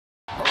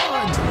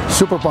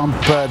Super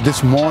pumped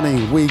this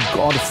morning. We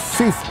got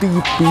 50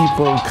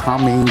 people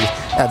coming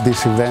at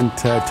this event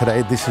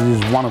today. This is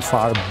one of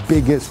our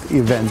biggest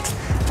events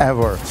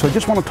ever. So I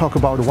just want to talk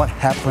about what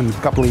happened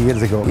a couple of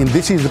years ago. And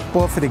this is a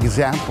perfect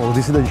example.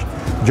 This is the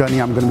journey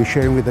I'm going to be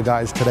sharing with the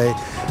guys today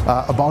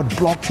about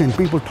blockchain.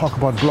 People talk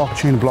about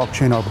blockchain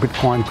or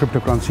Bitcoin,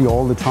 cryptocurrency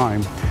all the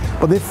time,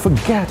 but they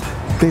forget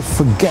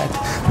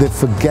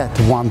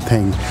one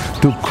thing.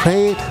 To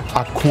create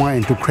a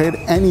coin, to create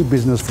any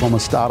business from a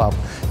startup,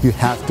 you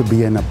have to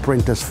be an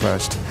apprentice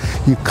first.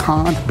 You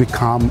can't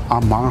become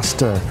a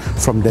master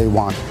from day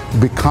one.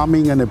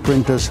 Becoming an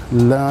apprentice,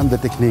 learn the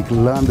technique,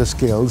 learn the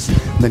skills,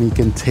 then you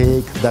can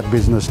take that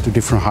business to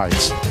different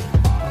heights.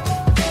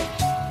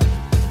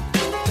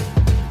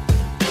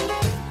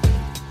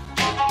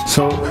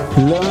 So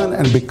learn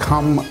and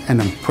become an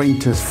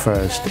apprentice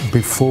first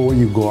before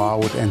you go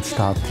out and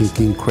start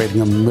thinking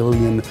creating $1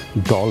 million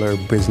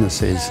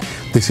businesses.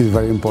 This is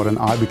very important.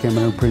 I became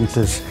an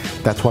apprentice.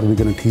 That's what we're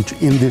going to teach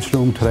in this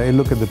room today.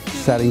 Look at the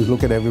settings,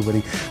 look at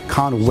everybody.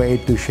 Can't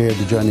wait to share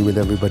the journey with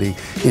everybody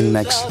in the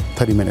next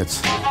 30 minutes.